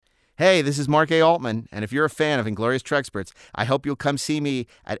Hey, this is Mark A. Altman, and if you're a fan of Inglorious Trexperts, I hope you'll come see me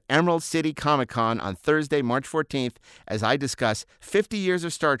at Emerald City Comic Con on Thursday, March 14th, as I discuss 50 years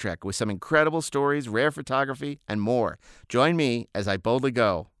of Star Trek with some incredible stories, rare photography, and more. Join me as I boldly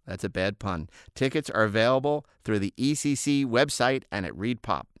go. That's a bad pun. Tickets are available through the ECC website and at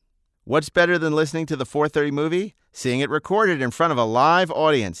ReedPop. What's better than listening to the 4:30 movie? Seeing it recorded in front of a live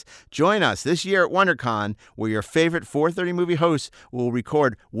audience. Join us this year at WonderCon, where your favorite 4:30 movie hosts will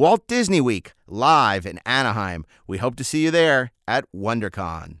record Walt Disney Week live in Anaheim. We hope to see you there at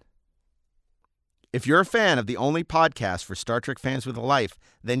WonderCon. If you're a fan of the only podcast for Star Trek fans with a life,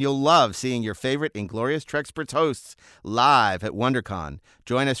 then you'll love seeing your favorite Inglorious Trexperts hosts live at WonderCon.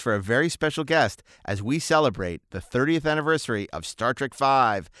 Join us for a very special guest as we celebrate the 30th anniversary of Star Trek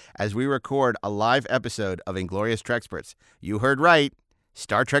V as we record a live episode of Inglorious Trexperts. You heard right,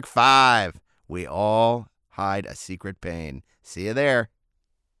 Star Trek V. We all hide a secret pain. See you there.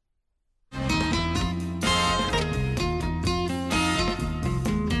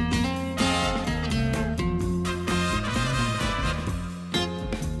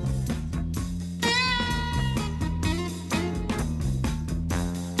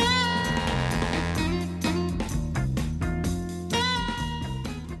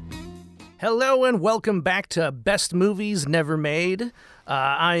 Hello and welcome back to Best Movies Never Made.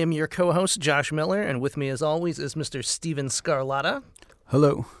 I am your co-host, Josh Miller, and with me as always is Mr. Steven Scarlatta.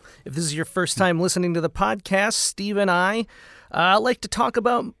 Hello. If this is your first time listening to the podcast, Steve and I like to talk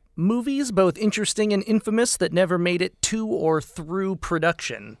about movies, both interesting and infamous, that never made it to or through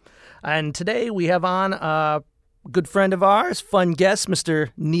production. And today we have on a good friend of ours, fun guest,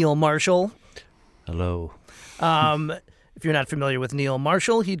 Mr. Neil Marshall. Hello. If you're not familiar with Neil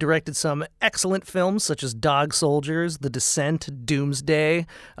Marshall, he directed some excellent films such as Dog Soldiers, The Descent, Doomsday.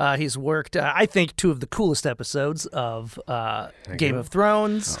 He's worked, I think, two of the coolest episodes of Game of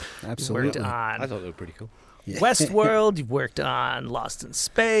Thrones. Oh, absolutely. You've worked on I thought they were pretty cool. Westworld. You've worked on Lost in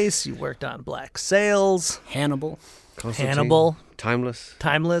Space. You worked on Black Sails. Hannibal. Hannibal. Timeless.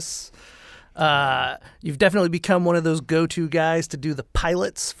 You've definitely become one of those go-to guys to do the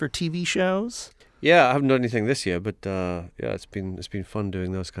pilots for TV shows. Yeah, I haven't done anything this year, but yeah, it's been fun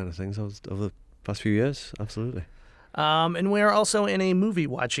doing those kind of things over the past few years. Absolutely. And we're also in a movie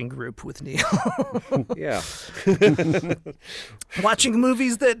watching group with Neil. Yeah. Watching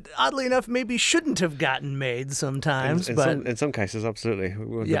movies that, oddly enough, maybe shouldn't have gotten made sometimes. In some cases, absolutely.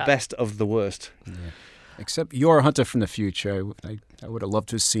 We're Yeah. the best of the worst. Yeah. Except You're Hunter from the Future. I would have loved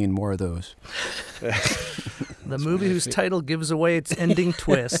to have seen more of those. The movie whose title gives away its ending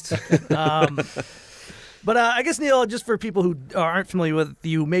twist. But I guess, Neil, just for people who aren't familiar with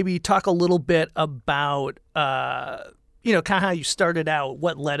you, maybe talk a little bit about, kind of how you started out,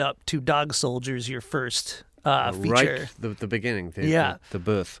 what led up to Dog Soldiers, your first feature. Right, the beginning, the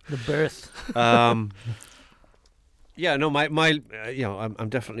birth. The birth. Yeah, no, I'm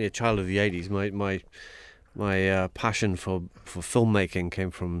definitely a child of the 80s. My passion for filmmaking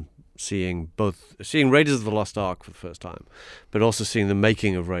came from seeing Raiders of the Lost Ark for the first time, but also seeing the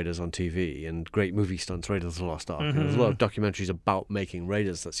making of Raiders on TV and great movie stunts, Raiders of the Lost Ark. Mm-hmm. There's a lot of documentaries about making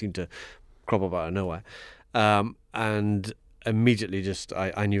Raiders that seem to crop up out of nowhere. And immediately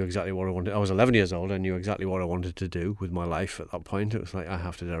I knew exactly what I wanted. I was 11 years old. I knew exactly what I wanted to do with my life at that point. It was like, I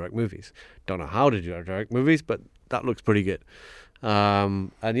have to direct movies. Don't know how to direct movies, but that looks pretty good.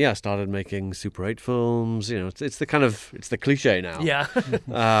 And yeah, I started making Super 8 films. It's the cliche now. Yeah.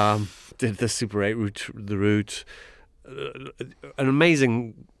 Did the Super 8 route. An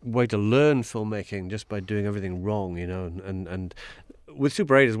amazing way to learn filmmaking just by doing everything wrong, and with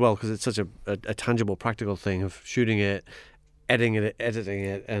Super 8 as well, because it's such a tangible, practical thing of shooting it, editing it,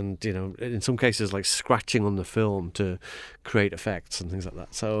 and in some cases like scratching on the film to create effects and things like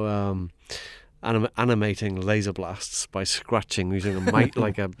that. So animating laser blasts by scratching using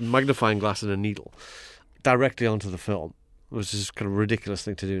like a magnifying glass and a needle directly onto the film, which is kind of a ridiculous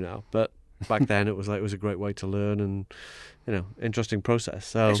thing to do now, but back then it was a great way to learn and interesting process.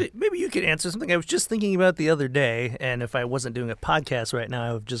 So actually, maybe you could answer something I was just thinking about the other day, and if I wasn't doing a podcast right now,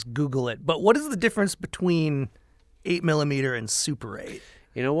 I would just Google it. But what is the difference between 8mm and Super 8?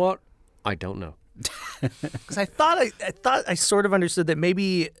 You know what? I don't know. Because I thought I sort of understood that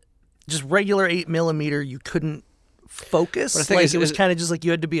maybe just regular 8mm you couldn't focus. But I think it was kind of just like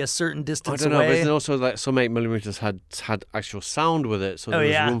you had to be a certain distance away. I don't know, but then also like some 8mm had actual sound with it, so there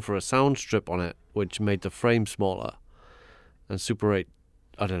was room for a sound strip on it, which made the frame smaller. And Super 8,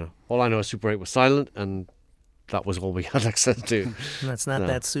 I don't know. All I know is Super 8 was silent, and that was all we had access to. That's not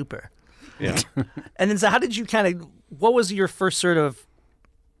that super. Yeah. And then so how did you what was your first sort of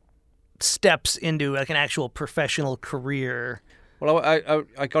steps into like an actual professional career Well,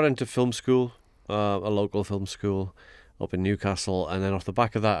 I got into film school, a local film school up in Newcastle, and then off the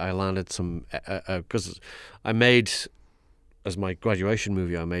back of that, I landed some because I made, as my graduation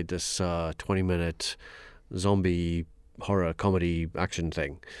movie, I made this 20-minute zombie horror comedy action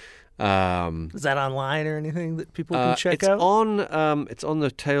thing. Is that online or anything that people can check it's out? It's on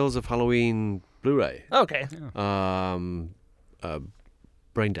the Tales of Halloween Blu-ray. Okay.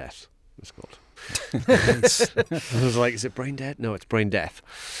 Brain Death, it's called. I was like, is it Brain Dead? No, it's Brain Death.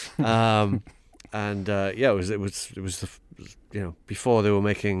 It was the before they were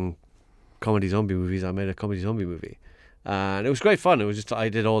making comedy zombie movies, I made a comedy zombie movie. And it was great fun. It was just, I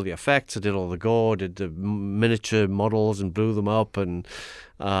did all the effects, I did all the gore, did the miniature models and blew them up, and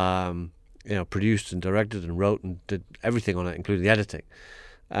produced and directed and wrote and did everything on it, including the editing.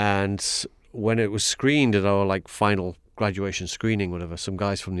 And when it was screened at our final graduation screening, whatever, some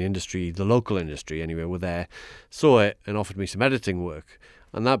guys from the industry, the local industry anyway, were there, saw it and offered me some editing work.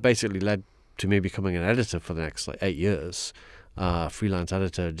 And that basically led to me becoming an editor for the next 8 years. Freelance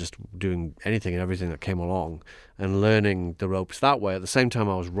editor, just doing anything and everything that came along and learning the ropes that way. At the same time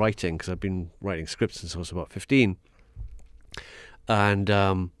I was writing, because I'd been writing scripts since I was about 15, and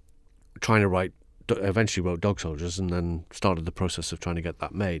trying to write, eventually wrote Dog Soldiers, and then started the process of trying to get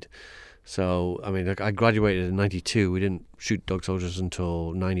that made. So, I mean, I graduated in 92. We didn't shoot Dog Soldiers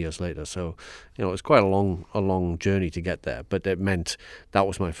until 9 years later. So, it was quite a long journey to get there. But it meant that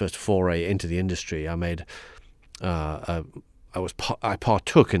was my first foray into the industry. I made I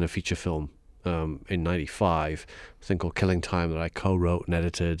partook in a feature film in 95, a thing called Killing Time, that I co-wrote and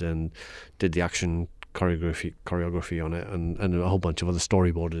edited and did the action choreography on it, and a whole bunch of other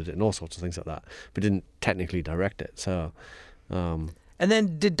storyboarded it and all sorts of things like that, but didn't technically direct it. So, and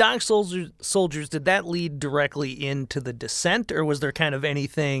then did Dog Soldiers, did that lead directly into The Descent, or was there kind of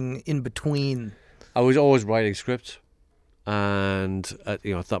anything in between? I was always writing scripts, and at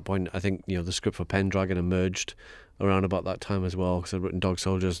that point, I think the script for Pendragon emerged around about that time as well, because I'd written Dog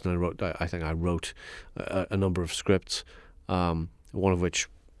Soldiers, and I wrote a number of scripts, one of which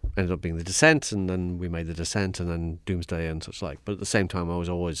ended up being The Descent, and then we made The Descent, and then Doomsday and such like. But at the same time, I was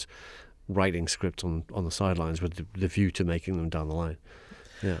always writing scripts on the sidelines with the view to making them down the line.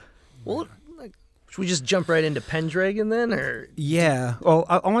 Yeah. Well, should we just jump right into Pendragon then, or? Yeah. Well,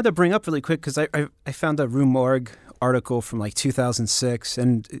 I wanted to bring up really quick, because I found a Rue Morgue article from 2006,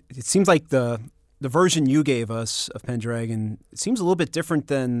 and it seems like the version you gave us of Pendragon, it seems a little bit different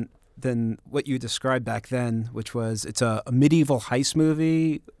than what you described back then, which was it's a medieval heist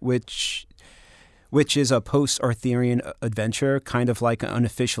movie, which is a post-Arthurian adventure, kind of like an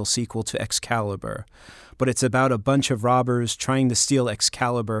unofficial sequel to Excalibur. But it's about a bunch of robbers trying to steal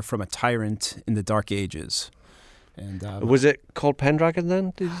Excalibur from a tyrant in the Dark Ages. And was it called Pendragon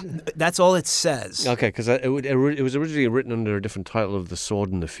then? That's all it says. Okay, because it was originally written under a different title of The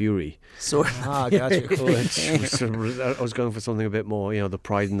Sword and the Fury. Gotcha. I was going for something a bit more, the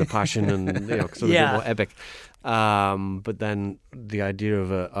pride and the passion, and a bit more epic. But then the idea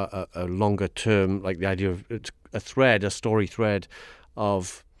of a longer term, like the idea of a story thread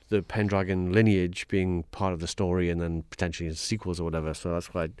of the Pendragon lineage being part of the story, and then potentially sequels or whatever. So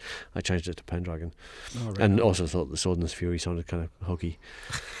that's why I changed it to Pendragon. Right. And also thought The Sword and the Fury sounded kind of hokey.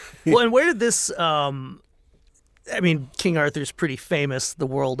 Well, and where did this... King Arthur's pretty famous the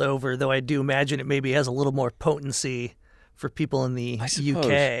world over, though I do imagine it maybe has a little more potency for people in the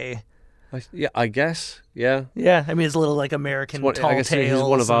UK. I guess. Yeah. Yeah, it's a little like American tall tales. He's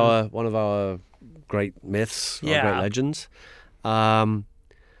one of our great myths, our great legends.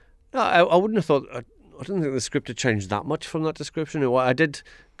 No, I wouldn't have thought. I don't think the script had changed that much from that description. I did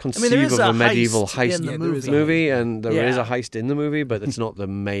conceive of a medieval heist in the movie, and there is a heist in the movie, but it's not the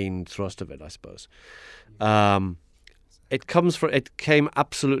main thrust of it, I suppose. It came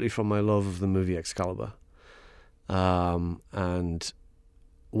absolutely from my love of the movie Excalibur, and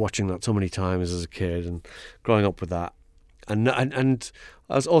watching that so many times as a kid and growing up with that, and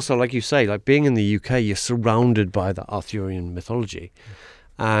I was also, like you say, like being in the UK, you're surrounded by the Arthurian mythology.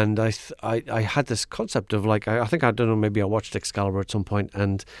 And I had this concept of I think, I don't know, maybe I watched Excalibur at some point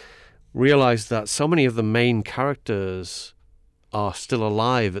and realized that so many of the main characters are still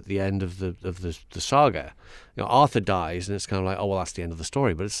alive at the end of the saga. Arthur dies, and it's kind of like, oh well, that's the end of the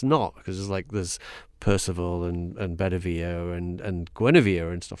story, but it's not, because there's Percival and Bedivere and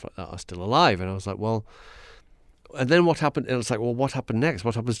Guinevere and stuff like that are still alive. And I was like, well, And then what happened? And it's like, well, what happened next?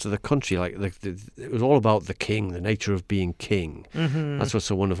 What happens to the country? Like, it was all about the king, the nature of being king. Mm-hmm. That's what's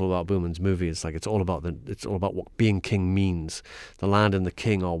so wonderful about Boorman's movie. It's like it's all about what being king means. The land and the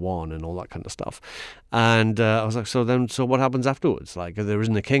king are one, and all that kind of stuff. And I was like, so what happens afterwards? Like, there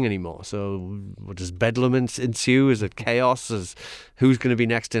isn't a king anymore. So does bedlam ensue? Is it chaos? Who's going to be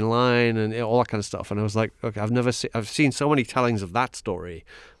next in line, and all that kind of stuff? And I was like, okay, I've seen so many tellings of that story.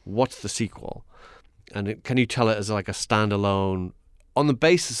 What's the sequel? And can you tell it as like a standalone on the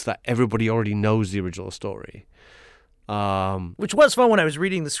basis that everybody already knows the original story? Which was fun when I was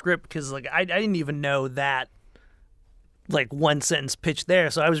reading the script, because like I didn't even know that like one sentence pitch there.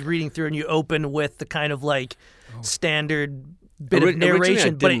 So I was reading through, and you open with the kind of like standard bit of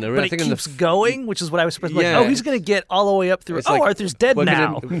narration, but it keeps going, which is what I was supposed to like. Oh, he's going to get all the way up through. Like, Arthur's dead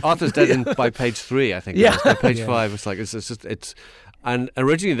now. Arthur's dead by page 3, I think. Yeah. By page 5, it's like it's. And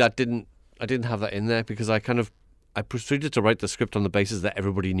originally I didn't have that in there because I proceeded to write the script on the basis that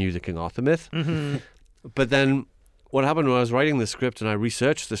everybody knew the King Arthur myth. Mm-hmm. But then what happened when I was writing the script and I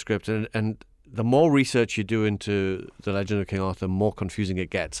researched the script, and the more research you do into the legend of King Arthur, the more confusing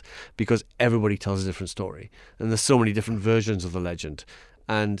it gets because everybody tells a different story. And there's so many different versions of the legend.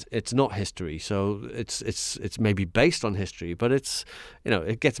 And it's not history, so it's maybe based on history, but it's,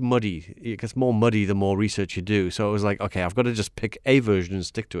 it gets muddy. It gets more muddy the more research you do. So it was like, okay, I've got to just pick a version and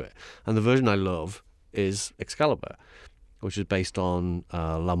stick to it. And the version I love is Excalibur, which is based on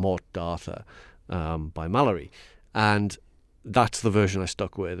La Morte d'Arthur by Mallory, and that's the version I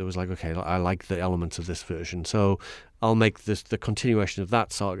stuck with. It was like, okay, I like the elements of this version, so I'll make this the continuation of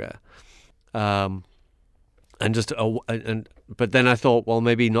that saga. But then I thought, well,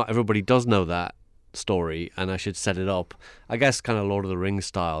 maybe not everybody does know that story, and I should set it up, I guess, kind of Lord of the Rings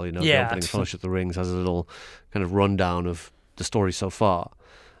style. The opening Fellowship of the Rings has a little kind of rundown of the story so far.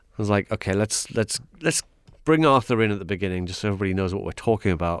 I was like, okay, let's bring Arthur in at the beginning, just so everybody knows what we're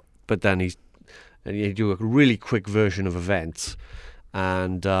talking about. But then you do a really quick version of events,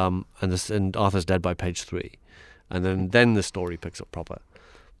 and Arthur's dead by page 3, and then the story picks up proper,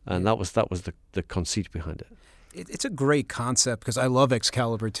 and that was the conceit behind it. It's a great concept because I love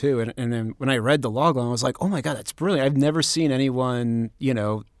Excalibur too. And then when I read the logline, I was like, oh my God, that's brilliant. I've never seen anyone,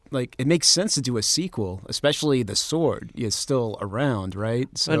 like it makes sense to do a sequel, especially the sword is still around, right?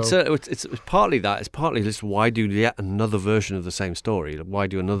 So it's partly that. It's partly just why do yet another version of the same story? Why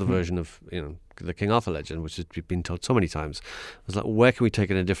do another version of, the King Arthur legend, which has been told so many times? I was like, where can we take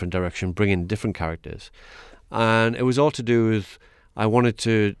it in a different direction, bring in different characters? And it was all to do with, I wanted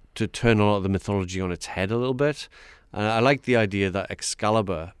to turn a lot of the mythology on its head a little bit. I like the idea that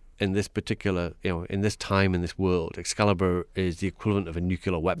Excalibur, in this particular, in this time, in this world, Excalibur is the equivalent of a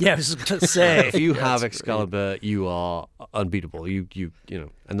nuclear weapon. Yeah, I was going to say. If you have Excalibur, you are unbeatable. You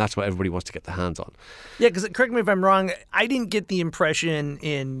and that's what everybody wants to get their hands on. Yeah, because correct me if I'm wrong, I didn't get the impression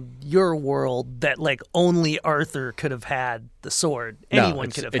in your world that like only Arthur could have had the sword.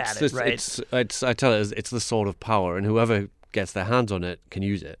 Anyone could have had it, right? I tell it, it's the sword of power, and whoever gets their hands on it can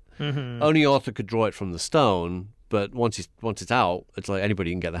use it. Mm-hmm. Only Arthur could draw it from the stone, but once it's out, it's like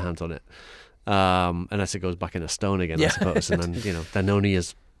anybody can get their hands on it, unless it goes back in a stone again, I suppose. And then only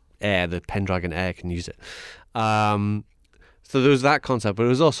his heir, the Pendragon heir, can use it. So there was that concept, but it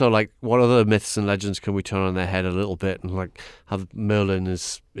was also like, what other myths and legends can we turn on their head a little bit and like have Merlin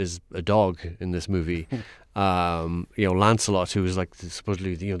is a dog in this movie. Lancelot, who was like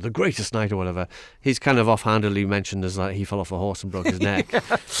supposedly the greatest knight or whatever, he's kind of offhandedly mentioned as like he fell off a horse and broke his neck.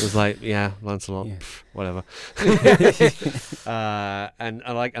 It was like, Lancelot, whatever. And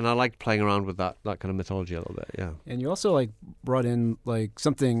I liked playing around with that kind of mythology a little bit. Yeah. And you also like brought in like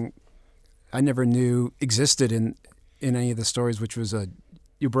something I never knew existed in any of the stories, which was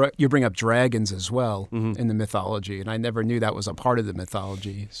you bring up dragons as well in the mythology, and I never knew that was a part of the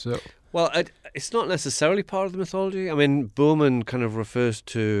mythology. So. Well, it's not necessarily part of the mythology. I mean, Boorman kind of refers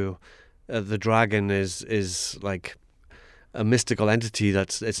to the dragon is like a mystical entity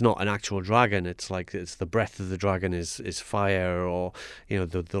it's not an actual dragon. It's like it's the breath of the dragon is fire, or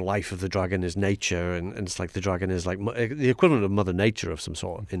the life of the dragon is nature, and it's like the dragon is like the equivalent of Mother Nature of some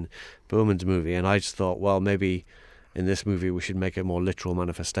sort in Boorman's movie. And I just thought, well, maybe in this movie we should make a more literal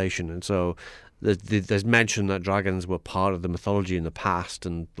manifestation, and so. There's mention that dragons were part of the mythology in the past,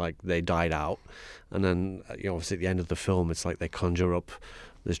 and like they died out, and then obviously at the end of the film, it's like they conjure up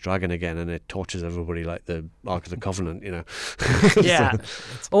this dragon again, and it tortures everybody like the Ark of the Covenant, Yeah.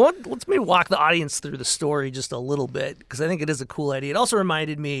 Well, let's maybe walk the audience through the story just a little bit, because I think it is a cool idea. It also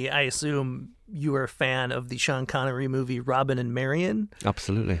reminded me, I assume you were a fan of the Sean Connery movie Robin and Marian.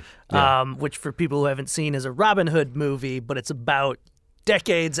 Absolutely. Yeah. Which for people who haven't seen is a Robin Hood movie, but it's about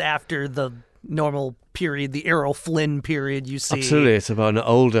decades after the normal period, the Errol Flynn period you see. Absolutely, it's about an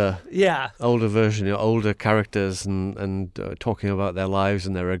older version, older characters and talking about their lives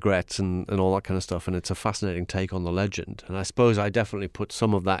and their regrets and all that kind of stuff. And it's a fascinating take on the legend. And I suppose I definitely put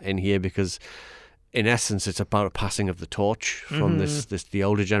some of that in here because, in essence, it's about a passing of the torch from the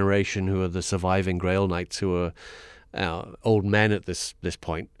older generation who are the surviving Grail Knights, who are old men at this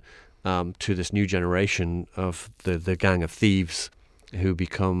point, to this new generation of the gang of thieves who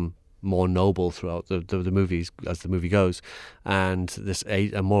become more noble throughout the movies as the movie goes, and this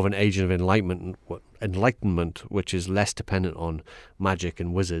more of an agent of enlightenment, which is less dependent on magic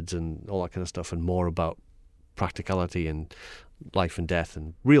and wizards and all that kind of stuff, and more about practicality and life and death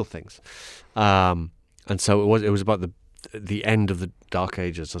and real things. And so it was about the end of the Dark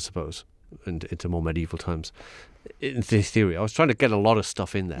Ages, I suppose, and into more medieval times. In theory, I was trying to get a lot of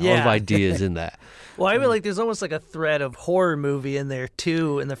stuff in there, a lot of ideas in there. Well, I feel like there's almost like a thread of horror movie in there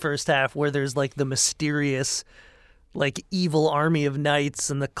too in the first half, where there's like the mysterious, like evil army of knights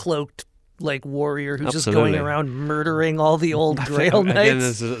and the cloaked like warrior who's just going around murdering all the old Grail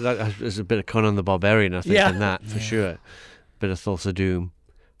Knights. Again, there's a bit of Conan the Barbarian, I think, in that for sure. Bit of Thulsa Doom.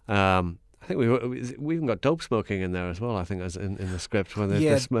 I think we even got dope smoking in there as well, I think, as in the script, when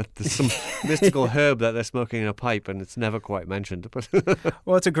there's some mystical herb that they're smoking in a pipe, and it's never quite mentioned.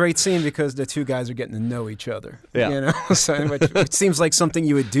 Well, it's a great scene because the two guys are getting to know each other. Yeah. You know? So, it seems like something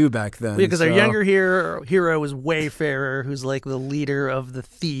you would do back then. Because our younger hero is Wayfarer, who's like the leader of the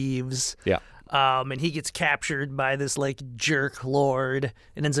thieves. Yeah. And he gets captured by this like jerk lord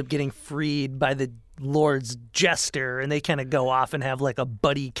and ends up getting freed by the Lord's jester, and they kind of go off and have like a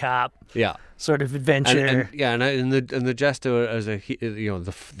buddy cop sort of adventure. And the jester as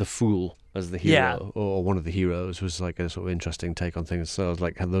the fool as the hero or one of the heroes was like a sort of interesting take on things. So it was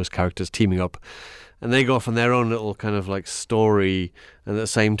like had those characters teaming up, and they go off on their own little kind of like story, and at the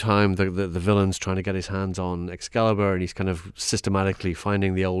same time the villain's trying to get his hands on Excalibur, and he's kind of systematically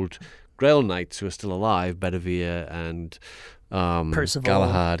finding the old Grail Knights who are still alive, Bedivere and Percival,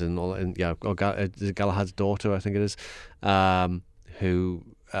 Galahad, and all, and Galahad's daughter, I think it is, who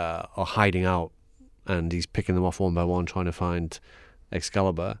are hiding out, and he's picking them off one by one, trying to find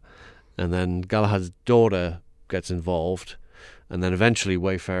Excalibur, and then Galahad's daughter gets involved, and then eventually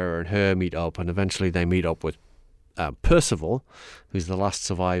Wayfarer and her meet up, and eventually they meet up with Percival, who's the last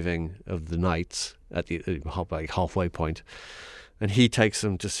surviving of the knights at the halfway point, and he takes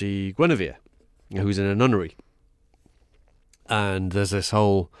them to see Guinevere, who's in a nunnery. And there's this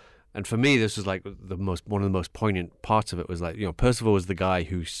whole, and for me, this was like one of the most poignant parts of it was like, Percival was the guy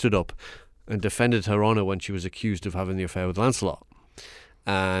who stood up and defended her honor when she was accused of having the affair with Lancelot,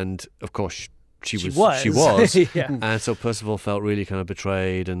 and of course she was. Yeah. And so Percival felt really kind of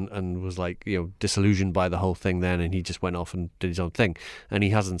betrayed and was like disillusioned by the whole thing then, and he just went off and did his own thing, and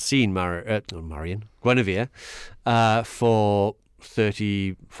he hasn't seen Guinevere for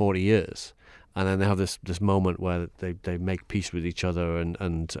 30-40 years. And then they have this moment where they make peace with each other, and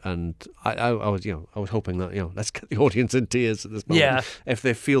I was hoping that let's get the audience in tears at this moment if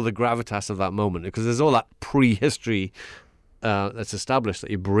they feel the gravitas of that moment, because there's all that prehistory that's established that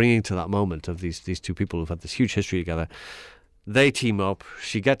you're bringing to that moment of these two people who've had this huge history together. They team up.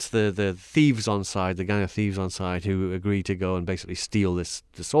 She gets the thieves on side, the gang of thieves on side, who agree to go and basically steal the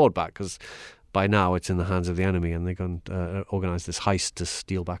sword back, because by now it's in the hands of the enemy, and they're going to organize this heist to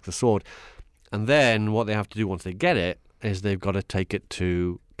steal back the sword. And then what they have to do once they get it is they've got to take it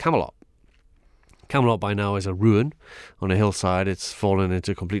to Camelot. Camelot by now is a ruin on a hillside. It's fallen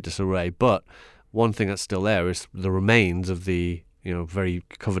into complete disarray. But one thing that's still there is the remains of the, very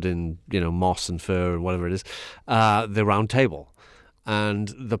covered in, moss and fur and whatever it is, the Round Table.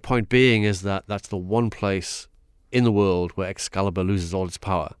 And the point being is that that's the one place in the world where Excalibur loses all its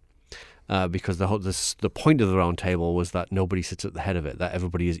power. Because the point of the Round Table was that nobody sits at the head of it, that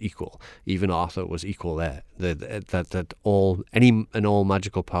everybody is equal. Even Arthur was equal there. That all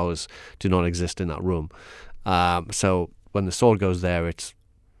magical powers do not exist in that room. So when the sword goes there, it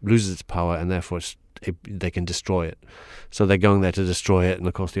loses its power, and therefore they can destroy it. So they're going there to destroy it, and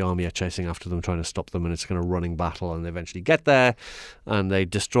of course the army are chasing after them, trying to stop them, and it's kind of running battle, and they eventually get there, and they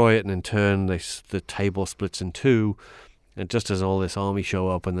destroy it, and in turn the table splits in two. And just as all this army show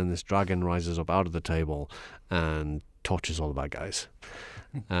up, and then this dragon rises up out of the table and tortures all the bad guys.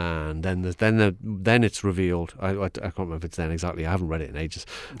 And then it's revealed. I can't remember if it's then exactly. I haven't read it in ages.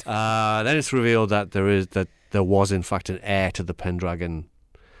 Then it's revealed that there was in fact an heir to the Pendragon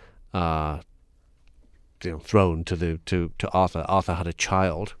throne to Arthur. Arthur had a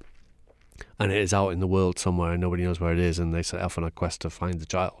child, and it is out in the world somewhere, and nobody knows where it is. And they set off on a quest to find the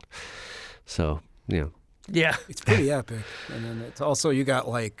child. So Yeah. It's pretty epic. And then it's also, you got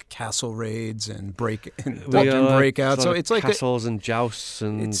like castle raids and dungeon Yeah, breakout. So it's like castles and jousts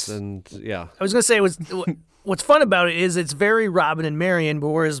and yeah. I was going to say, what's fun about it is it's very Robin and Marion, but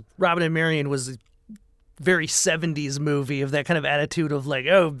whereas Robin and Marion was a very 70s movie of that kind of attitude of like,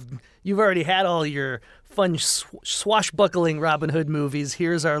 oh, you've already had all your fun swashbuckling Robin Hood movies.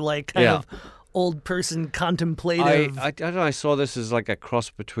 Here's our like kind of old person contemplative. I don't know. I saw this as like a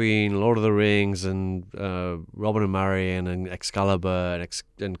cross between Lord of the Rings and Robin and Marion and Excalibur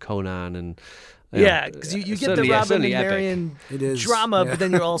and Conan and yeah, because you get the Robin and Marion drama, but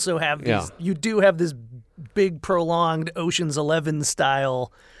then you also have these. You do have this big prolonged Ocean's 11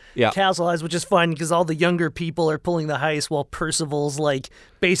 style. Castle Heist, which is fun because all the younger people are pulling the heist while Percival's like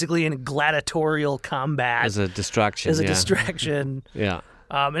basically in gladiatorial combat as a distraction. Yeah.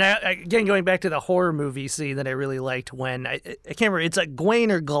 And again, going back to the horror movie scene that I really liked when, I can't remember, it's like Gawain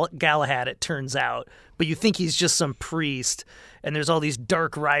or Galahad, it turns out, but you think he's just some priest, and there's all these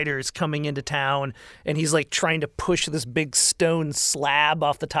dark riders coming into town, and he's like trying to push this big stone slab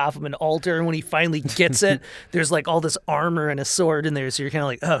off the top of an altar, and when he finally gets it, there's like all this armor and a sword in there, so you're kind of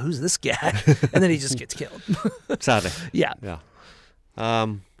like, oh, who's this guy? And then he just gets killed. Sadly. Yeah.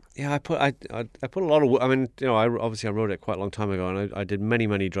 I put a lot of. I mean, I wrote it quite a long time ago, and I did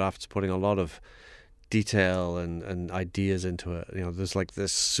many drafts, putting a lot of detail and ideas into it. There's like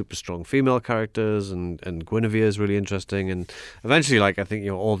this super strong female characters, and Guinevere is really interesting, and eventually, like I think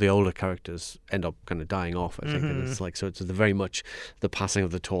all the older characters end up kind of dying off. I think, and it's like so it's very much the passing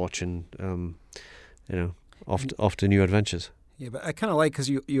of the torch, and off to new adventures. Yeah, but I kind of like because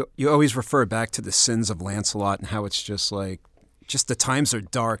you always refer back to the sins of Lancelot and how it's just like. Just the times are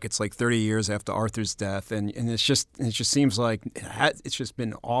dark. It's like 30 years after Arthur's death, and it just seems like it's just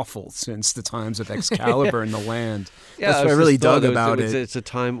been awful since the times of Excalibur and the land. Yeah, that's what I really dug about it. It's a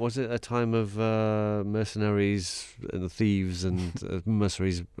time. Was it a time of mercenaries and thieves and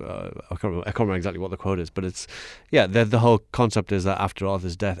mercenaries? I can't remember exactly what the quote is, but it's the whole concept is that after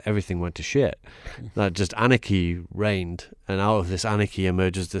Arthur's death, everything went to shit. That just anarchy reigned, and out of this anarchy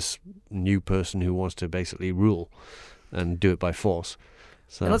emerges this new person who wants to basically rule. And do it by force.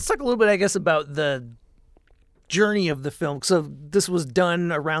 So and let's talk a little bit, I guess, about the journey of the film. So this was done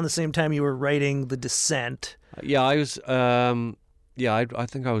around the same time you were writing The Descent. I was. I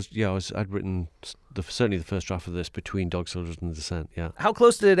think I was. I'd written certainly the first draft of this between Dog Soldiers and The Descent. Yeah. How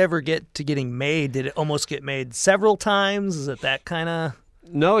close did it ever get to getting made? Did it almost get made several times? Is it that kind of?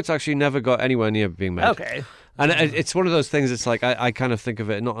 No, it's actually never got anywhere near being made. Okay. And it's one of those things, it's like, I kind of think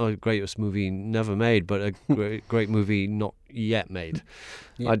of it, not a greatest movie never made, but a great movie not yet made.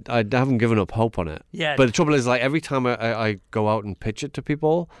 Yeah. I haven't given up hope on it. Yeah. But the trouble is, like, every time I go out and pitch it to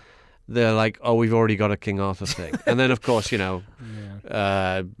people, they're like, oh, we've already got a King Arthur thing. And then, of course, Jerry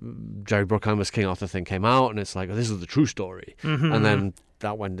Bruckheimer's King Arthur thing came out, and it's like, oh, this is the true story. Mm-hmm. And then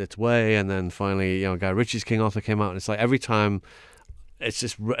that went its way, and then finally, Guy Ritchie's King Arthur came out, and it's like every time... It's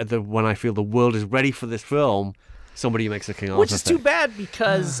just when I feel the world is ready for this film, somebody makes a King Arthur Which is too bad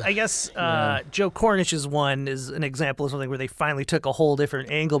because I guess Joe Cornish's one is an example of something where they finally took a whole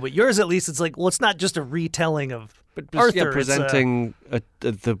different angle. But yours, at least, it's like, well, it's not just a retelling of Arthur. Yeah, presenting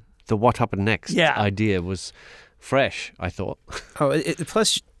the what happened next idea was fresh, I thought.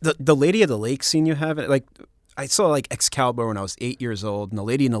 Plus, the Lady of the Lake scene you have, like... I saw like Excalibur when I was 8 years old, and the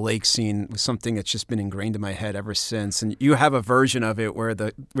Lady in the Lake scene was something that's just been ingrained in my head ever since. And you have a version of it where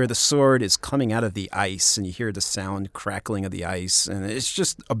the sword is coming out of the ice, and you hear the sound crackling of the ice, and it's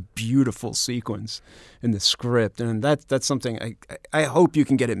just a beautiful sequence in the script. And that's something I hope you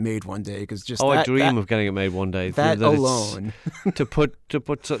can get it made one day, because just I dream of getting it made one day. That alone, to put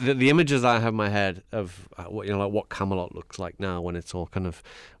the images I have in my head of like what Camelot looks like now when it's all kind of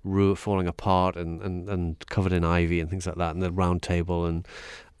falling apart and covered in ivy and things like that, and the round table and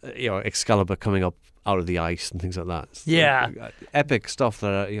Excalibur coming up out of the ice and things like that. It's epic stuff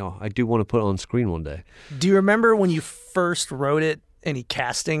that I do want to put on screen one day. Do you remember when you first wrote it? Any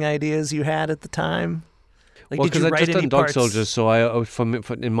casting ideas you had at the time? Like, well, because I'd just done Dog Soldiers, so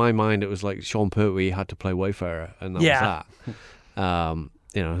in my mind it was like Sean Pertwee had to play Wayfarer, and that was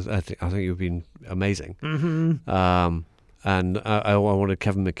that. I think you've been amazing. Mm-hmm. And I wanted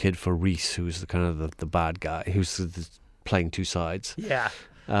Kevin McKidd for Reese, who's the kind of the bad guy, who's playing two sides. Yeah.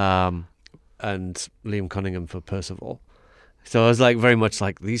 And Liam Cunningham for Percival. So I was like very much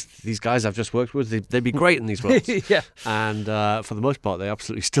like these guys I've just worked with, they'd be great in these roles. Yeah. And for the most part, they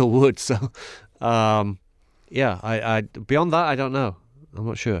absolutely still would. So, I beyond that, I don't know. I'm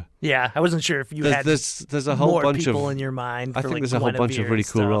not sure. Yeah, I wasn't sure if you had there's a whole more bunch people of in your mind. I for think like there's a whole bunch of really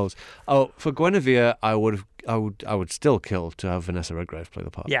cool roles. Oh, for Guinevere, I would still kill to have Vanessa Redgrave play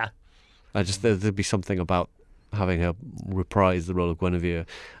the part. Yeah. There'd be something about having her reprise the role of Guinevere,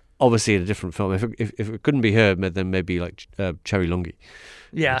 obviously in a different film. If it couldn't be her, then maybe like Cherry Lungi,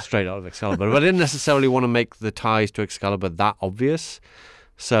 straight out of Excalibur. But I didn't necessarily want to make the ties to Excalibur that obvious.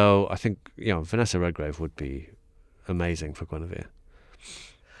 So I think Vanessa Redgrave would be amazing for Guinevere.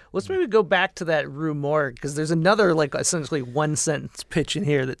 Let's maybe go back to that Rue Morgue, because there's another like essentially one sentence pitch in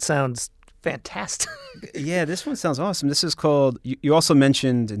here that sounds fantastic. Yeah, this one sounds awesome. This is called, you also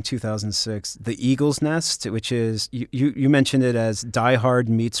mentioned in 2006, The Eagle's Nest, which is, you mentioned it as Die Hard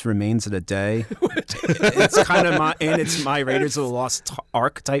meets Remains of the Day. It's kind of my Raiders of the Lost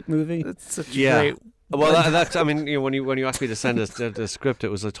Ark type movie. That's such a great... Well, that's I mean, when you asked me to send us the script, it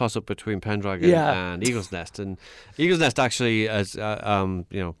was a toss-up between Pendragon and Eagle's Nest. And Eagle's Nest actually, as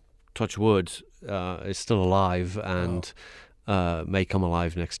touch wood, is still alive and... may come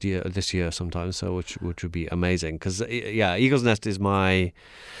alive this year sometime, so which would be amazing, because Eagle's Nest is my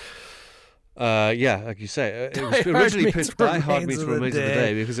like you say, it was originally pitched Die Hard meets Remains of the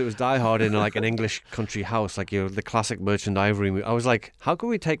Day, because it was Die Hard in like an English country house, like the classic Merchant Ivory movie. I was like, how can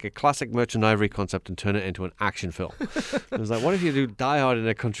we take a classic Merchant Ivory concept and turn it into an action film? I was like, what if you do Die Hard in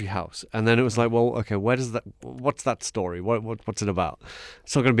a country house? And then it was like, well, okay, what's that story? What's it about?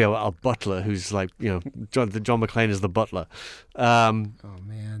 It's not going to be a butler who's like, John McClane is the butler. Oh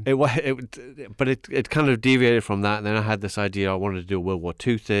man! But it kind of deviated from that, and then I had this idea. I wanted to do a World War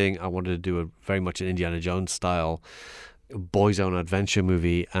II thing. I wanted to do very much an Indiana Jones style boys' own adventure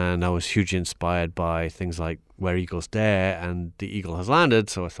movie, and I was hugely inspired by things like Where Eagles Dare and The Eagle Has Landed.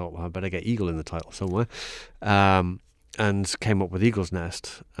 So I thought, well, I better get Eagle in the title somewhere, and came up with Eagle's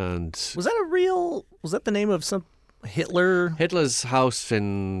Nest. And was that the name of some Hitler's house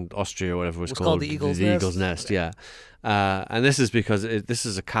in Austria or whatever it was called? The Eagle's Nest. Yeah. And this is because this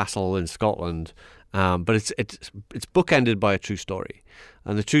is a castle in Scotland, but it's bookended by a true story.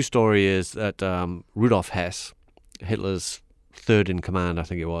 And the true story is that Rudolf Hess, Hitler's third in command, I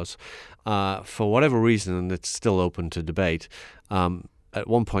think it was, for whatever reason, and it's still open to debate, at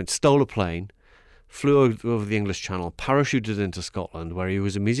one point stole a plane, flew over the English Channel, parachuted into Scotland, where he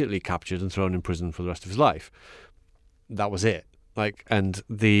was immediately captured and thrown in prison for the rest of his life. That was it. And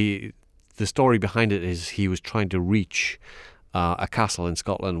the story behind it is he was trying to reach a castle in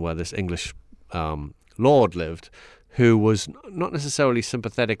Scotland where this English lord lived, who was not necessarily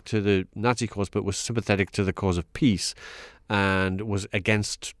sympathetic to the Nazi cause, but was sympathetic to the cause of peace, and was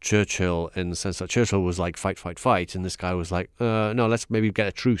against Churchill in the sense that Churchill was like, fight, fight, fight, and this guy was like, no, let's maybe get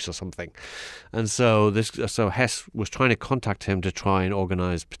a truce or something. And so Hess was trying to contact him to try and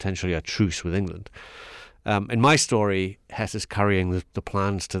organise potentially a truce with England. In my story, Hess is carrying the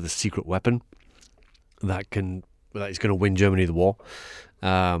plans to the secret weapon that is going to win Germany the war.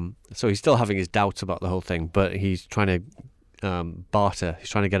 So he's still having his doubts about the whole thing, but he's trying to barter. He's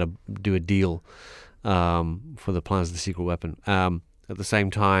trying to do a deal for the plans of the secret weapon. At the same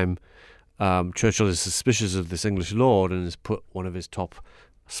time, Churchill is suspicious of this English lord and has put one of his top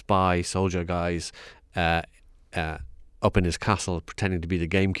spy soldier guys up in his castle pretending to be the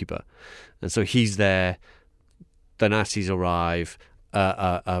gamekeeper. And so he's there. The Nazis arrive.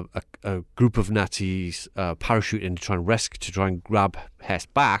 A group of Nazis parachute in to try and grab Hess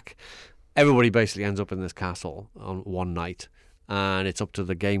back. Everybody basically ends up in this castle on one night, and it's up to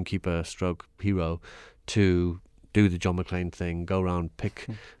the gamekeeper stroke hero to do the John McClane thing, go around, pick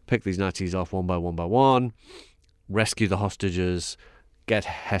these Nazis off one by one, rescue the hostages, get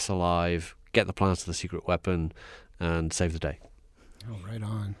Hess alive, get the plans to the secret weapon, and save the day. Oh, right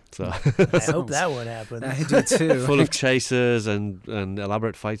on. So I hope that would happen. I do too. Full of chases and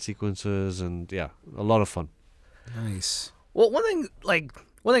elaborate fight sequences, and a lot of fun. Nice. Well, one thing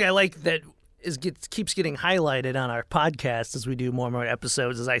I like that keeps getting highlighted on our podcast as we do more and more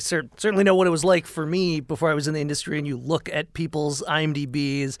episodes is I certainly know what it was like for me before I was in the industry, and you look at people's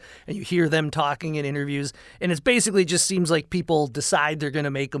IMDb's and you hear them talking in interviews, and it basically just seems like people decide they're going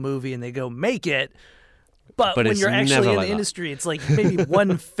to make a movie and they go make it. But when you're actually in the industry, it's like maybe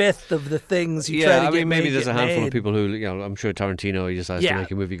 1/5 of the things you try to get. Yeah, I mean, maybe there's a handful made. of people who, I'm sure Tarantino, he decides to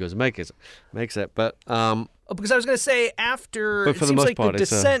make a movie, goes and makes it. But because I was going to say after, but it seems like The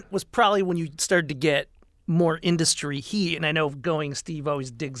Descent was probably when you started to get more industry heat. And I know Steve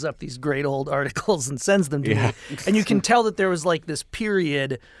always digs up these great old articles and sends them to me. And you can tell that there was like this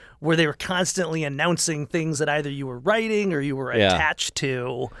period where they were constantly announcing things that either you were writing or you were attached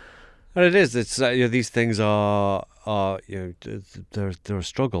to. And it is. It's these things are they're a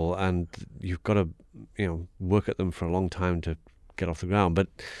struggle, and you've got to work at them for a long time to get off the ground. But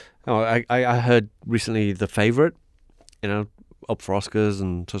I heard recently The Favourite, up for Oscars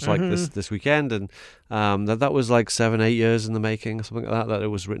and just like this weekend, and that was like 7-8 years in the making, something like that. That it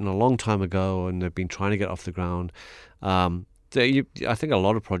was written a long time ago, and they've been trying to get off the ground. I think a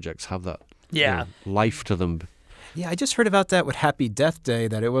lot of projects have that life to them. Yeah, I just heard about that with Happy Death Day,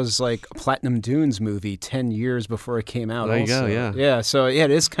 that it was like a Platinum Dunes movie 10 years before it came out. There you also. go, yeah. Yeah, so yeah,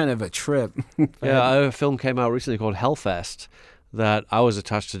 it is kind of a trip. A film came out recently called Hellfest that I was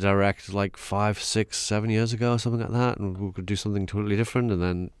attached to direct like 5, 6, 7 years ago, something like that, and we could do something totally different, and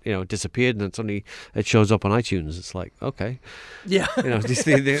then it disappeared, and then suddenly it shows up on iTunes. It's like, okay, Yeah.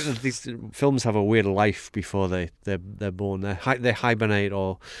 these films have a weird life before they're born. They hibernate,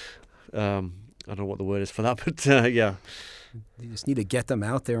 or I don't know what the word is for that, but yeah. You just need to get them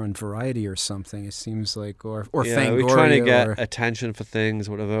out there on Variety or something, it seems like, or yeah, Fangoria. We're trying to get attention for things,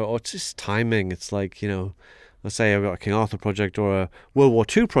 whatever, or it's just timing. It's like, let's say I've got a King Arthur project or a World War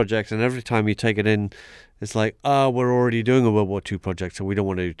II project, and every time you take it in, it's like, we're already doing a World War II project, so we don't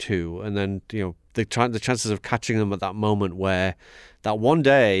want to do two. And then, the chances of catching them at that moment where that one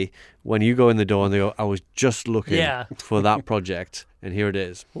day when you go in the door and they go, I was just looking for that project, and here it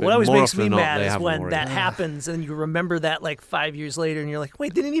is. What always makes me mad is when that happens and you remember that like 5 years later and you're like,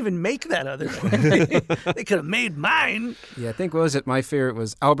 wait, they didn't even make that other one. They could have made mine. Yeah, I think, what was it? My favorite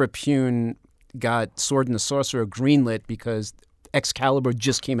was Albert Pune got Sword and the Sorcerer greenlit because Excalibur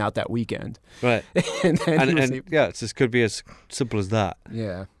just came out that weekend. Right. and it just could be as simple as that.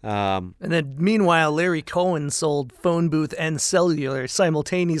 Yeah. And then meanwhile, Larry Cohen sold phone booth and cellular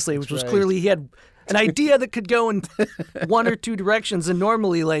simultaneously, which was clearly he had an idea that could go in one or two directions. And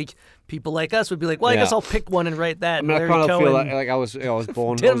normally, like, people like us would be like, well, I guess I'll pick one and write that. I mean, I kind of feel like I was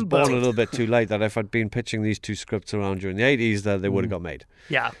born a little bit too late, that if I'd been pitching these two scripts around during the 80s, that they would have got made.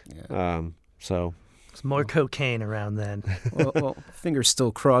 Yeah. So there's more cocaine around then. well, fingers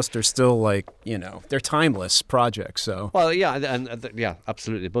still crossed. They're still like, they're timeless projects. So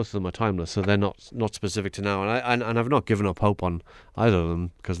absolutely. Both of them are timeless, so they're not specific to now. And I've not given up hope on either of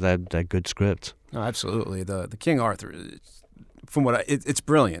them because they're good scripts. No, absolutely. The King Arthur, from what it's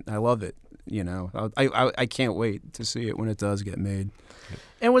brilliant. I love it. I can't wait to see it when it does get made.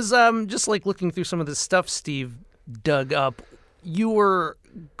 And was just like looking through some of the stuff Steve dug up. You were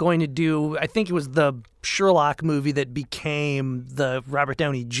going to do, I think it was the Sherlock movie that became the Robert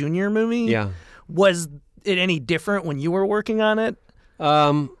Downey Jr. movie. Yeah. Was it any different when you were working on it?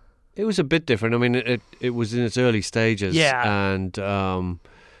 It was a bit different. I mean, it was in its early stages. Yeah. And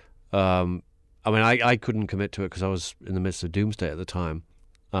I couldn't commit to it because I was in the midst of Doomsday at the time.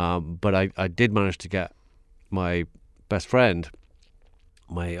 But I did manage to get my best friend,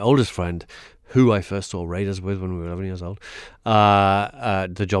 my oldest friend, who I first saw Raiders with when we were 11 years old,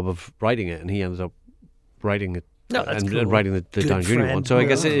 the job of writing it, and he ended up writing it and writing the Downey Jr. one. So I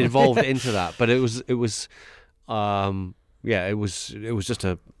guess it evolved into that, but it was just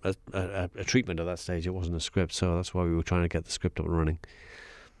a treatment at that stage. It wasn't a script, so that's why we were trying to get the script up and running.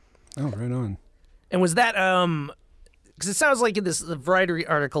 Oh, right on. And was that because it sounds like in the Variety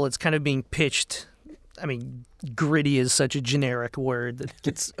article, it's kind of being pitched. I mean, gritty is such a generic word that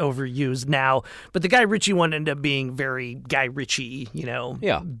gets overused now. But the Guy Ritchie one ended up being very Guy Ritchie,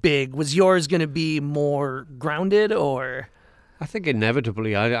 big. Was yours going to be more grounded, or? I think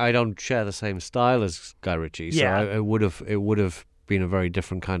inevitably, I don't share the same style as Guy Ritchie, so it would have been a very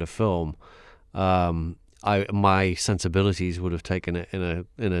different kind of film. My sensibilities would have taken it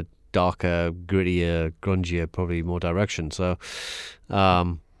in a darker, grittier, grungier, probably more direction. So.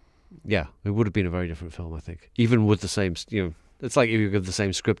 It would have been a very different film, I think. Even with the same, it's like if you give the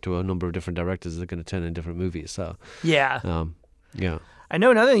same script to a number of different directors, they're going to turn in different movies. So yeah. I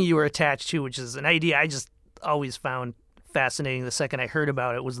know another thing you were attached to, which is an idea I just always found fascinating the second I heard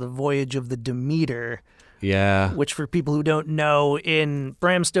about it, was the Voyage of the Demeter. Yeah. Which, for people who don't know, in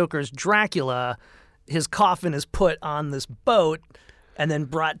Bram Stoker's Dracula, his coffin is put on this boat and then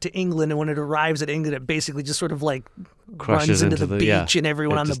brought to England, and when it arrives at England, it basically just sort of like crashes runs into the beach, and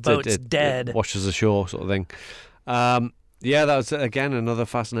everyone on the boat's dead. It washes ashore, sort of thing. That was again another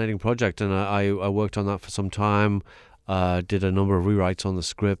fascinating project, and I worked on that for some time. Did a number of rewrites on the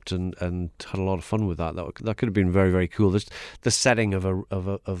script, and had a lot of fun with that. That could have been very, very cool. The setting of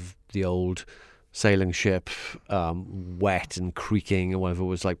the old sailing ship, wet and creaking and whatever,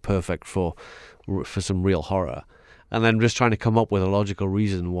 was like perfect for some real horror. And then just trying to come up with a logical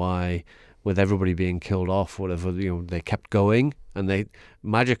reason why, with everybody being killed off, whatever, they kept going, and they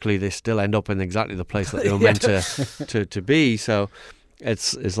still end up in exactly the place that they were meant to be. So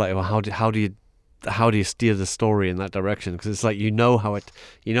it's like, well, how do you steer the story in that direction? Because it's like you know how it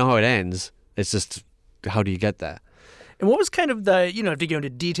ends. It's just, how do you get there? And what was kind of the, you know, to go into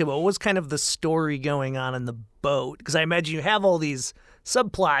detail, but what was kind of the story going on in the boat? Because I imagine you have all these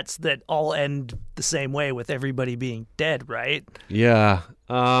subplots that all end the same way with everybody being dead, right? Yeah.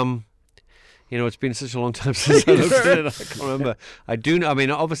 You know, it's been such a long time since I looked at it. I can't remember. I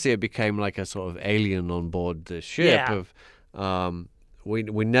mean, obviously it became like a sort of alien on board the ship. Yeah. We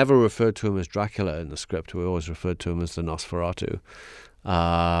never referred to him as Dracula in the script. We always referred to him as the Nosferatu.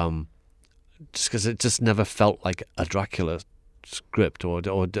 Just because it just never felt like a Dracula script or a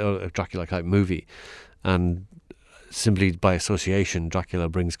Dracula-type movie. And simply by association, Dracula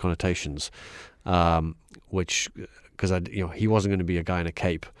brings connotations, which, because he wasn't going to be a guy in a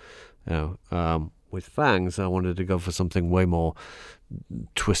cape. With fangs, I wanted to go for something way more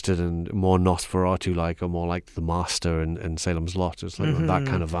twisted and more Nosferatu-like, or more like the Master in Salem's Lot. It was like that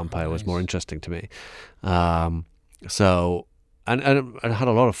kind of vampire was more interesting to me. So, and I had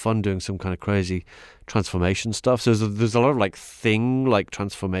a lot of fun doing some kind of crazy transformation stuff. So there's a lot of like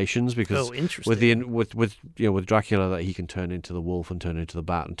transformations, because with Dracula, that he can turn into the wolf and turn into the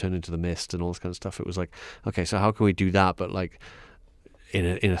bat and turn into the mist and all this kind of stuff. It was like, okay, so how can we do that, but like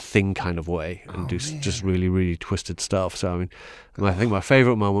in a thing kind of way, and just really, really twisted stuff. So I mean, I think my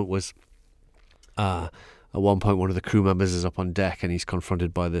favorite moment was at one point one of the crew members is up on deck and he's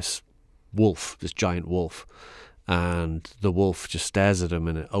confronted by this giant wolf, and the wolf just stares at him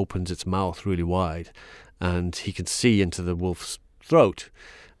and it opens its mouth really wide, and he can see into the wolf's throat,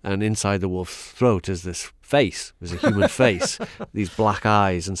 and inside the wolf's throat is this face. There's a human face, these black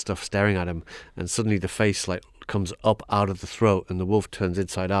eyes and stuff staring at him, and suddenly the face like comes up out of the throat, and the wolf turns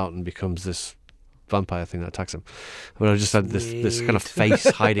inside out and becomes this vampire thing that attacks him. But I just had this kind of face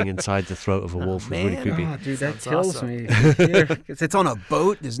hiding inside the throat of a wolf. Was really creepy. Oh, dude, that Sounds kills awesome. me. It's on a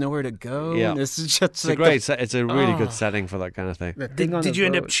boat. There's nowhere to go. Yeah. This is just It's a really good setting for that kind of thing. Did you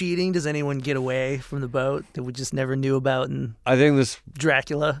end up cheating? Does anyone get away from the boat that we just never knew about in I think this.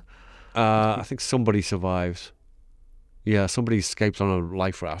 Dracula? I think somebody survives. Yeah, somebody escaped on a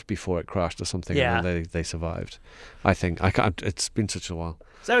life raft before it crashed or something, and then they survived. I think. I can't. It's been such a while.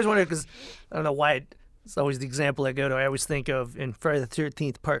 So I was wondering, because I don't know why it's always the example I go to. I always think of in Friday the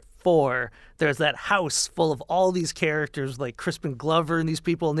 13th Part 4, there's that house full of all these characters like Crispin Glover and these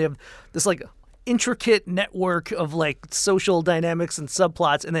people, and they have this like intricate network of like social dynamics and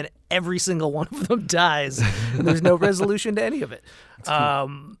subplots, and then every single one of them dies, and there's no resolution to any of it.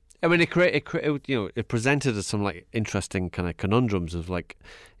 I mean, it presented us some like interesting kind of conundrums of like,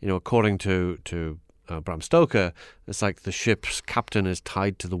 according to Bram Stoker, it's like the ship's captain is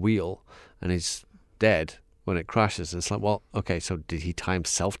tied to the wheel and he's dead when it crashes. It's like, well, okay, so did he tie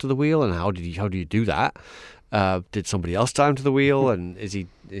himself to the wheel, and how do you do that? Did somebody else tie him to the wheel, and is he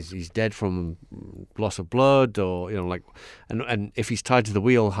dead from loss of blood, or and if he's tied to the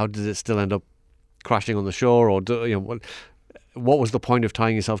wheel, how does it still end up crashing on the shore, or what was the point of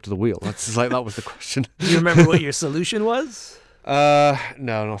tying yourself to the wheel? That was the question. Do you remember what your solution was? No,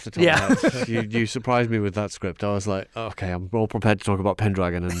 not off the top of my head. You surprised me with that script. I was like, okay, I'm all prepared to talk about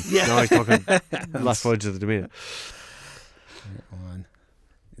Pendragon, and now he's talking Last Voyage of the Demeter.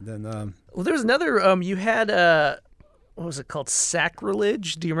 Then, well, there's another. You had what was it called?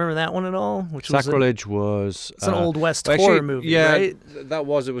 Sacrilege. Do you remember that one at all? Sacrilege was it's an old West horror movie, yeah, right? That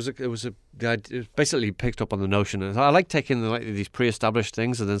was. It was basically picked up on the notion. I like taking these pre-established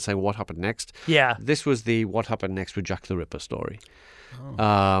things and then saying what happened next. Yeah. This was the what happened next with Jack the Ripper story.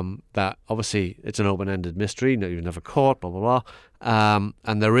 That obviously it's an open-ended mystery. No, you're never caught. Blah blah blah.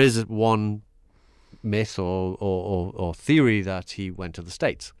 And there is one myth or theory that he went to the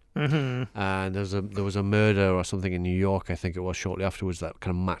States. Mm-hmm. And there was a murder or something in New York, I think it was, shortly afterwards, that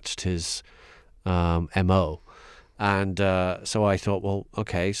kind of matched his MO. And so I thought, well,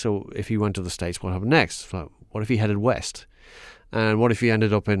 okay, so if he went to the States, what happened next? So what if he headed west? And what if he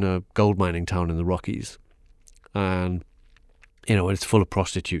ended up in a gold mining town in the Rockies? And it's full of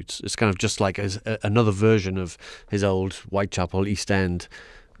prostitutes. It's kind of just like another version of his old Whitechapel East End.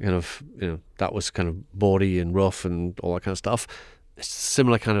 That was kind of bawdy and rough and all that kind of stuff. It's a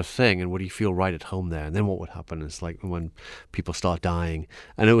similar kind of thing, and would he feel right at home there? And then what would happen is like when people start dying,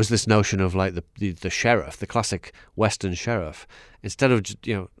 and it was this notion of like the sheriff, the classic Western sheriff, instead of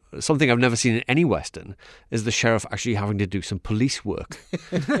something I've never seen in any Western, is the sheriff actually having to do some police work.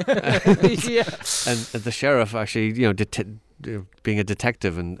 Yeah. And the sheriff actually being a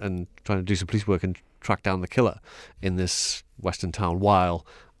detective and trying to do some police work and track down the killer in this Western town while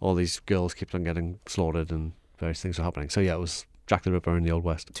all these girls keep on getting slaughtered and various things are happening. So yeah, it was Jack the Ripper in the Old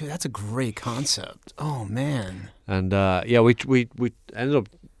West. dude, that's a great concept. Oh man. And we ended up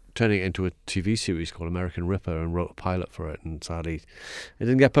turning it into a TV series called American Ripper and wrote a pilot for it, and sadly, it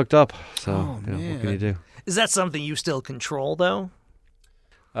didn't get picked up. So, what can you do? Is that something you still control, though?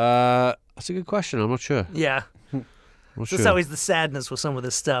 That's a good question. I'm not sure. Yeah. Not That's sure. always the sadness with some of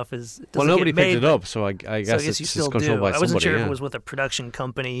this stuff is it Well, doesn't nobody get made, picked it up, so I guess you it's still controlled do. by I wasn't somebody. sure if yeah. it was with a production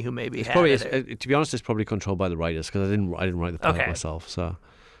company who maybe It's had probably, it. to be honest, it's probably controlled by the writers because I didn't write the pilot Okay. myself. So,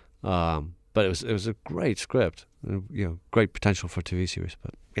 but it was a great script, great potential for a TV series.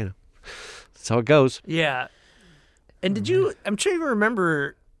 But that's how it goes. Yeah. And did you? I'm sure you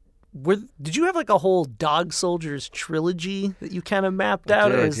remember. Did you have like a whole Dog Soldiers trilogy that you kind of mapped I out,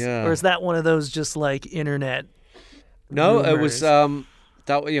 did, yeah. or is that one of those just like internet? No, it was rumors?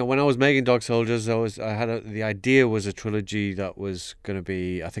 that when I was making Dog Soldiers, the idea was a trilogy that was going to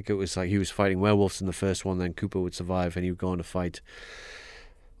be. I think it was like he was fighting werewolves in the first one, then Cooper would survive and he would go on to fight.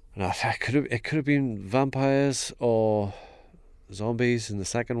 And it could have been vampires or zombies in the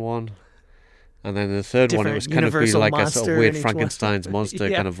second one. And then the third one, it was kind of be Universal like a sort monster of weird in each one. Frankenstein's monster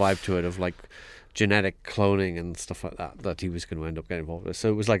Yeah. kind of vibe to it, of like genetic cloning and stuff like that he was going to end up getting involved with. So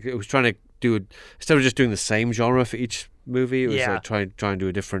it was trying to do instead of just doing the same genre for each movie, it was Yeah. like try and do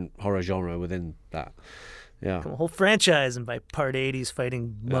a different horror genre within that. Yeah, A whole franchise, and by part 8, he's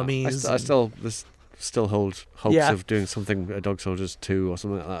fighting mummies. I still hold hopes Yeah. of doing something Dog Soldiers 2 or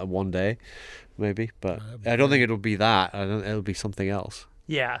something like that one day, maybe. But I don't think it'll be that. It'll be something else.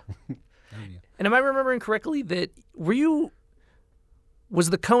 Yeah. And am I remembering correctly that was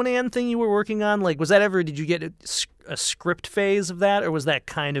the Conan thing you were working on, like, was that ever, did you get a script phase of that, or was that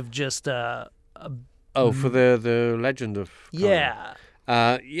kind of just Oh, for the Legend of Conan.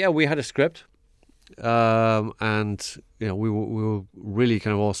 yeah. We had a script, and we were really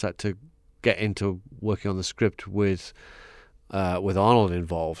kind of all set to get into working on the script with Arnold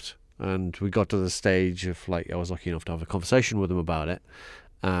involved, and we got to the stage of I was lucky enough to have a conversation with him about it,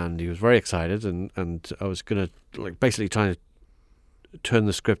 and he was very excited, and I was gonna basically trying to turn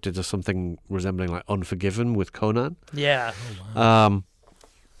the script into something resembling like Unforgiven with Conan. Yeah.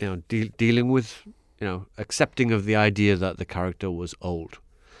 Dealing with accepting of the idea that the character was old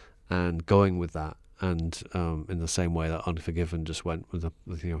and going with that, and in the same way that Unforgiven just went with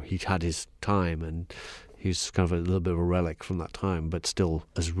he'd had his time and he's kind of a little bit of a relic from that time, but still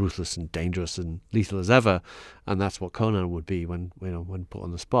as ruthless and dangerous and lethal as ever, and that's what Conan would be when put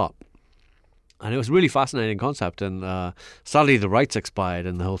on the spot. And it was a really fascinating concept, and sadly the rights expired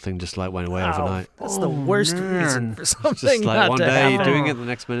and the whole thing just went away overnight. That's the worst reason for something Just not one to day happen. you're doing it, the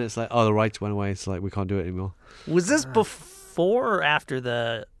next minute it's the rights went away. It's we can't do it anymore. Was this before or after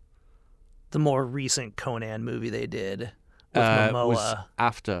the more recent Conan movie they did with Momoa? It was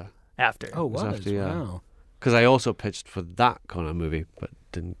after. After. Oh, was was after, yeah. wow. Because I also pitched for that Conan movie, but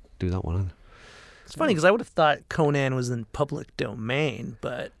didn't do that one either. It's funny because I would have thought Conan was in public domain,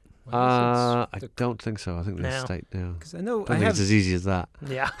 but I don't think so. I think the No. estate now. Because I know I don't think it's as easy as that.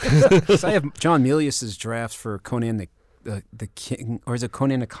 yeah. I have John Milius's draft for Conan the King, or is it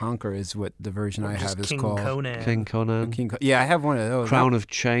Conan the Conqueror? Is what the version I Just have is King called. Conan. King Conan, Yeah, I have one of those. Crown of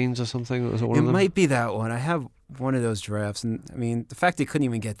Chains or something. Was it one It of them? might be that one. I have one of those drafts, and I mean, the fact they couldn't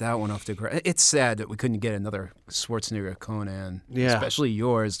even get that one off the ground. It's sad that we couldn't get another Schwarzenegger Conan. Yeah. Especially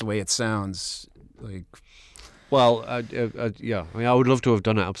yours, the way it sounds. Like, Well, yeah. I mean, I would love to have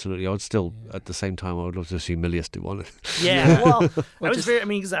done it. Absolutely. I would still, at the same time, I would love to see Milius do one. Yeah, well,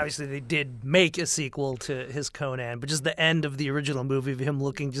 because obviously they did make a sequel to his Conan, but just the end of the original movie of him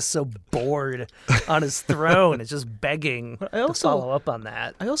looking just so bored on his throne, it's just begging I to also- follow up on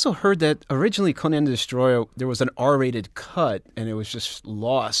that. I also heard that originally Conan the Destroyer, there was an R-rated cut, and it was just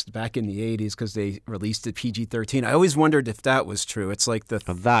lost back in the 80s because they released it PG-13. I always wondered if that was true. It's like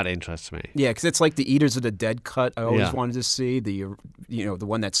That interests me. yeah, because it's like the Eaters of the Dead cut. I always Yeah. wanted to see the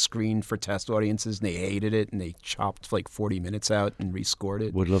one that's screened for test audiences, and they hated it, and they chopped like 40 minutes out and rescored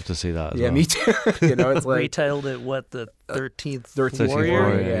it. Would love to see that as Yeah, well. me too. It's like Retitled it, what, the 13th 13th Warrior?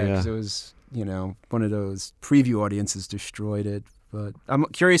 Warrior. yeah. Yeah, 'cause it was one of those preview audiences destroyed it. But I'm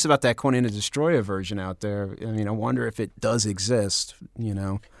curious about that Conan the Destroyer version out there. I mean, I wonder if it does exist.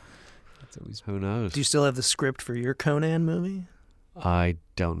 It's always Who knows? Do you still have the script for your Conan movie? I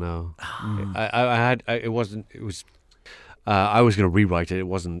don't know. It wasn't. It was. I was going to rewrite it. It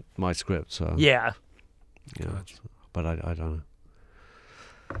wasn't my script, so Yeah. But I don't know.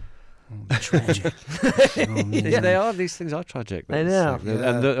 tragic. Yeah, they are. These things are tragic. I know. It's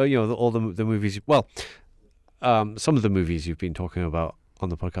and all the movies. Well, some of the movies you've been talking about on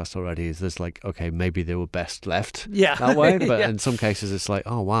the podcast already is there's okay, maybe they were best left Yeah. that way, but Yeah. in some cases it's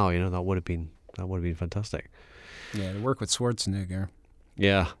oh wow, that would have been fantastic. Yeah, to work with Schwarzenegger.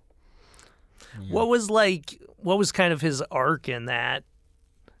 Yeah. What was kind of his arc in that?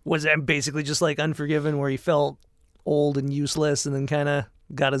 Was it basically just like Unforgiven, where he felt old and useless and then kind of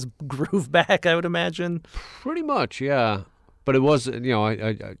got his groove back, I would imagine? Pretty much, yeah. But it was, I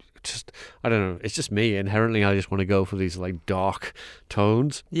don't know. It's just me. Inherently, I just want to go for these like dark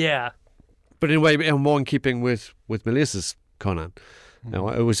tones. Yeah. But in a way, more in keeping with Melissa's Conan.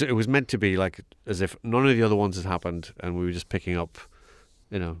 It was meant to be like as if none of the other ones had happened, and we were just picking up,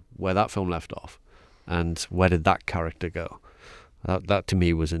 where that film left off, and where did that character go. That to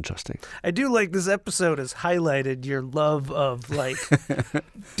me was interesting. I do like this episode has highlighted your love of like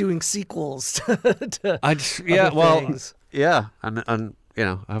doing sequels to things. Yeah, and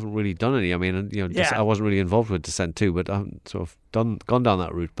I haven't really done any. I mean, I wasn't really involved with Descent 2, but I've sort of gone down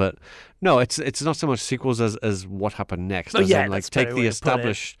that route. But no, it's not so much sequels as what happened next. Take the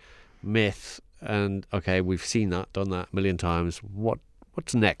established myth and okay, we've seen that, done that a million times.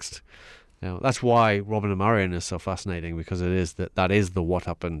 What's next? That's why Robin and Marion is so fascinating, because that is the what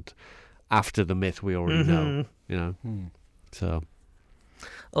happened after the myth we already know. So.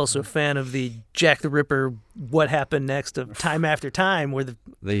 Also a fan of the Jack the Ripper, what happened next of Time After Time, where the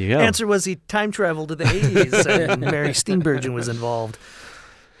there you go. answer was he time traveled to the 80s and Mary Steenburgen was involved.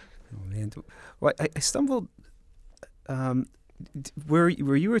 Oh, man. Well, I stumbled. Were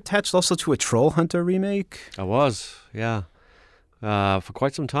you attached also to a Troll Hunter remake? I was, yeah. For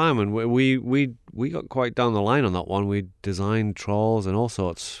quite some time, and we got quite down the line on that one. We designed trolls and all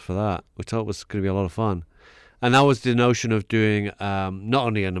sorts for that. We thought it was going to be a lot of fun, and that was the notion of doing not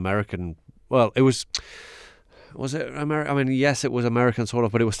only an American. Well, it was it American? I mean, yes, it was American sort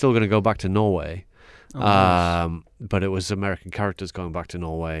of, but it was still going to go back to Norway. Nice. But it was American characters going back to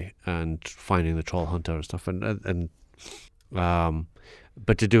Norway and finding the troll hunter and stuff, and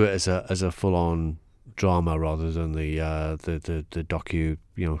but to do it as a full on drama rather than the docu,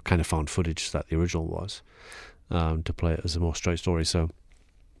 kind of found footage that the original was, to play it as a more straight story. So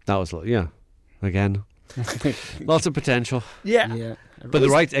that was again, lots of potential. Yeah. But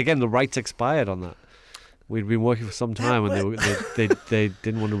the rights expired on that. We'd been working for some time, and they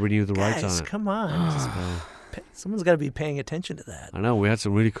didn't want to renew the rights on it. Come on, someone's got to be paying attention to that. I know, we had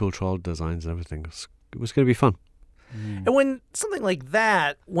some really cool troll designs and everything. It was going to be fun. And when something like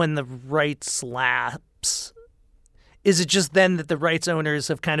that, when the rights lapse, is it just then that the rights owners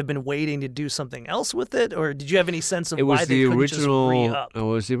have kind of been waiting to do something else with it, or did you have any sense of why they couldn't just re-up? It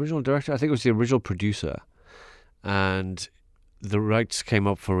was the original director. I think it was the original producer, and the rights came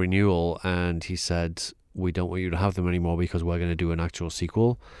up for renewal, and he said, "We don't want you to have them anymore because we're going to do an actual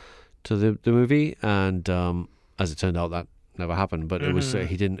sequel to the movie." And as it turned out, that never happened. But it was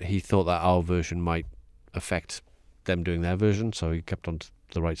he thought that our version might affect them doing their version, so he kept on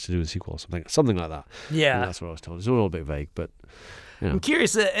the rights to do the sequel, something like that. Yeah, and that's what I was told. It's all a bit vague, but I'm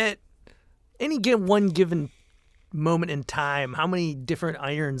curious. At any one given moment in time, how many different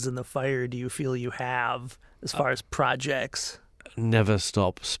irons in the fire do you feel you have as far as projects? Never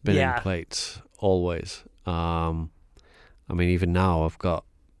stop spinning plates. Always. I mean, even now I've got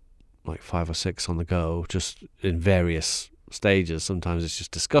like 5 or 6 on the go, just in various stages. Sometimes it's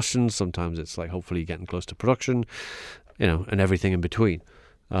just discussions, sometimes it's like hopefully getting close to production, and everything in between.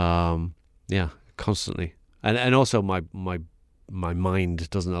 Constantly. And also my mind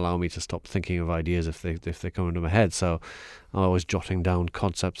doesn't allow me to stop thinking of ideas if they come into my head, so I'm always jotting down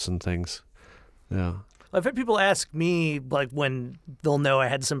concepts and things. Yeah. I've had people ask me, like, when they'll know I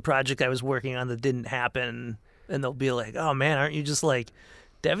had some project I was working on that didn't happen, and they'll be like, "Oh man, aren't you just like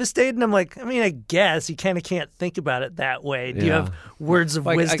devastated?" And I'm like, I mean, I guess you kind of can't think about it that way. Do you have words of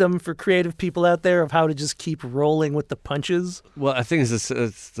wisdom for creative people out there of how to just keep rolling with the punches? Well, I think it's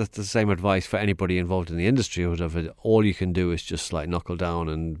the same advice for anybody involved in the industry or whatever. All you can do is just like knuckle down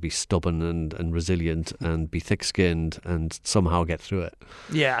and be stubborn and resilient and be thick-skinned and somehow get through it.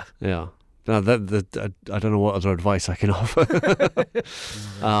 Yeah. Yeah. No, I don't know what other advice I can offer.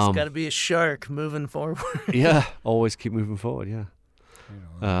 It's got to be a shark moving forward. Yeah, always keep moving forward,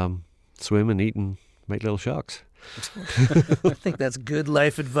 yeah. Swim and eat and make little sharks. I think that's good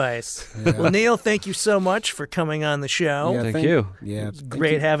life advice. Yeah. Well, Neil, thank you so much for coming on the show. Yeah, thank you. Yeah, it's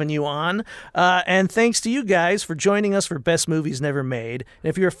great having you on. And thanks to you guys for joining us for Best Movies Never Made. And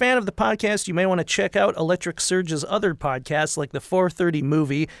if you're a fan of the podcast, you may want to check out Electric Surge's other podcasts like The 430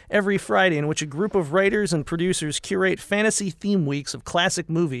 Movie every Friday, in which a group of writers and producers curate fantasy theme weeks of classic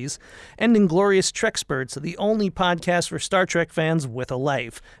movies, and Inglorious Trexperts, the only podcast for Star Trek fans with a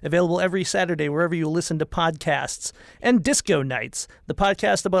life. Available every Saturday wherever you listen to podcasts. Podcasts, and Disco Nights, the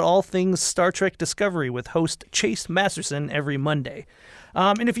podcast about all things Star Trek Discovery with host Chase Masterson every Monday.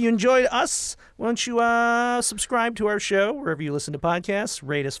 And if you enjoyed us, why don't you subscribe to our show wherever you listen to podcasts,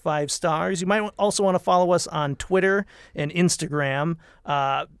 rate us 5 stars. You might also want to follow us on Twitter and Instagram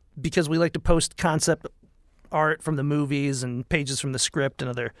because we like to post concept art from the movies and pages from the script and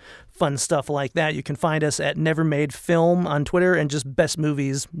other fun stuff like that. You can find us at Never Made Film on Twitter and just Best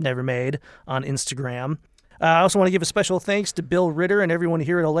Movies Never Made on Instagram. I also want to give a special thanks to Bill Ritter and everyone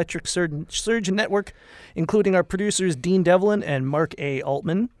here at Electric Surge Network, including our producers Dean Devlin and Mark A.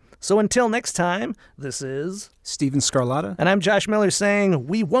 Altman. So until next time, this is Steven Scarlatta. And I'm Josh Miller saying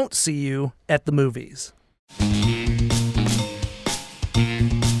we won't see you at the movies.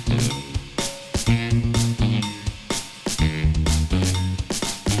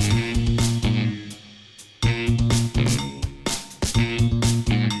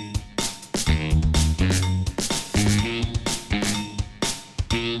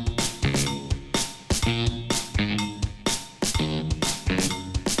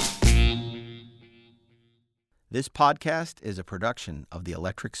 This podcast is a production of the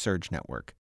Electric Surge Network.